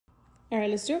All right,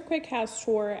 let's do a quick house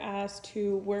tour as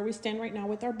to where we stand right now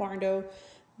with our Barndo.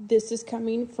 This is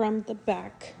coming from the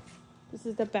back. This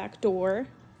is the back door.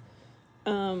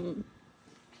 And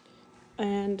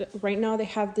right now they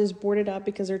have this boarded up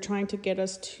because they're trying to get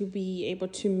us to be able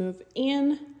to move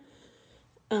in.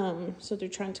 So they're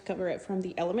trying to cover it from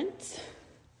the elements.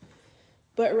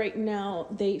 But right now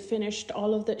they finished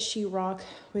all of that sheetrock.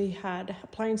 We had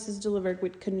appliances delivered.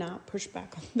 We could not push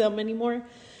back on them anymore.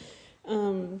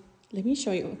 Let me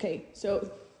show you. Okay, so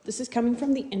this is coming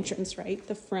from the entrance, right?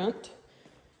 The front.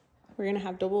 We're gonna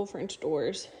have double French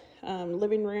doors,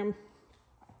 living room,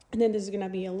 and then this is gonna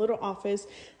be a little office.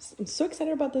 I'm so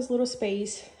excited about this little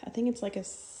space. I think it's like a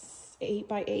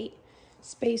 8x8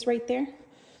 space right there.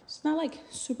 It's not like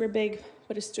super big,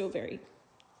 but it's still very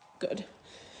good.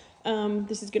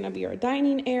 This is gonna be our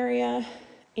dining area,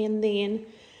 and then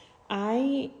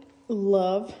I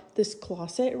love this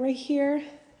closet right here.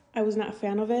 I was not a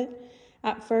fan of it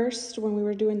at first when we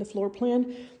were doing the floor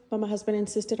plan, but my husband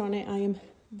insisted on it. I am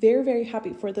very, very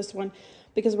happy for this one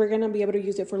because we're gonna be able to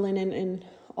use it for linen and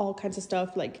all kinds of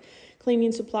stuff like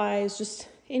cleaning supplies, just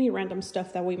any random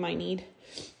stuff that we might need.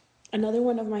 Another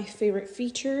one of my favorite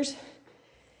features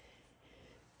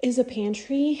is a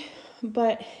pantry,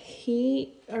 but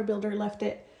our builder left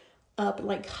it up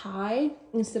like high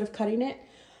instead of cutting it.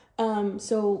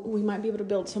 So we might be able to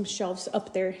build some shelves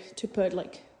up there to put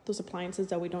like those appliances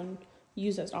that we don't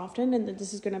use as often. And then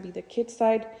this is going to be the kids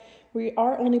side. We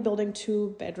are only building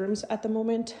 2 bedrooms at the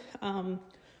moment.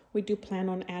 We do plan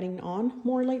on adding on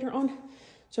more later on.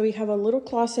 So we have a little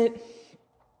closet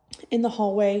in the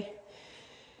hallway.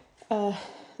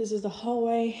 This is the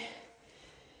hallway,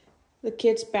 the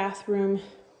kids bathroom,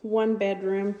 1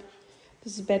 bedroom.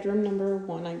 This is bedroom number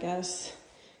 1, I guess.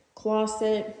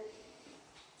 Closet,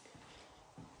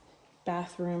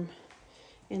 bathroom,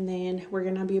 and then we're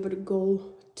gonna be able to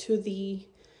go to the,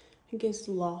 I guess,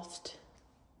 loft,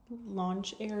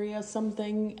 lounge area,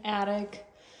 something, attic.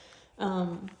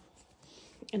 And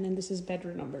then this is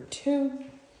bedroom number 2,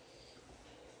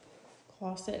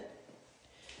 closet.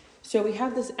 So we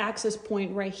have this access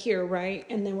point right here, right?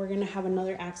 And then we're gonna have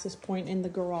another access point in the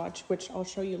garage, which I'll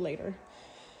show you later.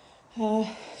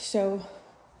 So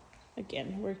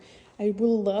again, I would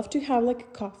love to have like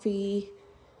a coffee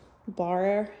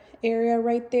bar area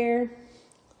right there.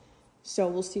 So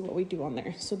we'll see what we do on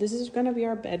there. So this is gonna be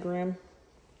our bedroom.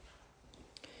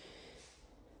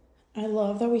 I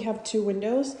love that we have 2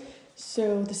 windows.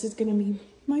 So this is gonna be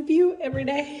my view every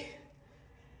day.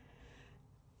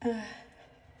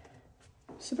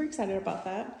 Super excited about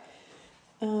that.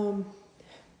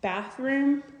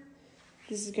 Bathroom.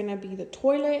 This is gonna be the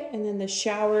toilet, and then the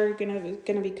shower gonna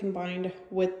be combined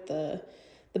with the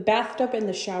bathtub and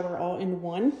the shower all in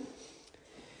one.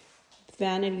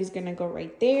 Vanity is gonna go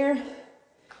right there.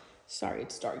 Sorry,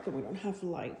 it's dark and we don't have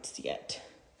lights yet.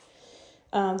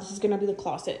 This is gonna be the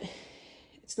closet.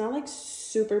 It's not like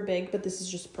super big, but this is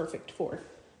just perfect for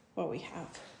what we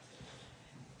have.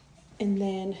 And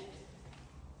then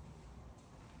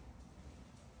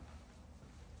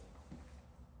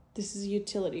this is a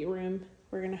utility room.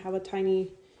 We're gonna have a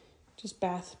tiny just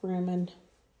bathroom and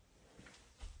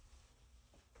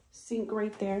sink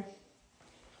right there.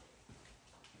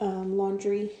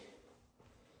 Laundry,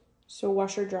 so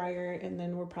washer, dryer, and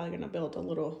then we're probably gonna build a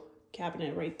little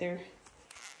cabinet right there.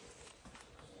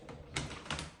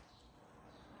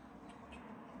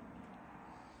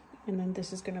 And then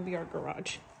this is gonna be our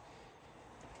garage.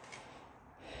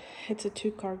 It's a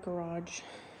 2-car garage.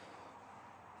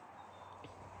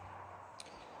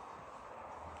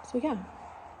 So yeah,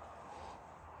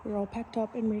 we're all packed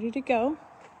up and ready to go.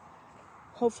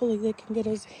 Hopefully they can get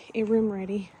us a room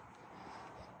ready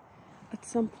at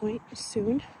some point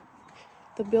soon.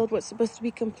 The build was supposed to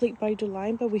be complete by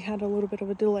July, but we had a little bit of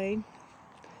a delay.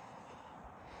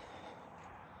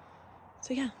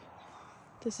 So yeah,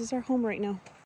 this is our home right now.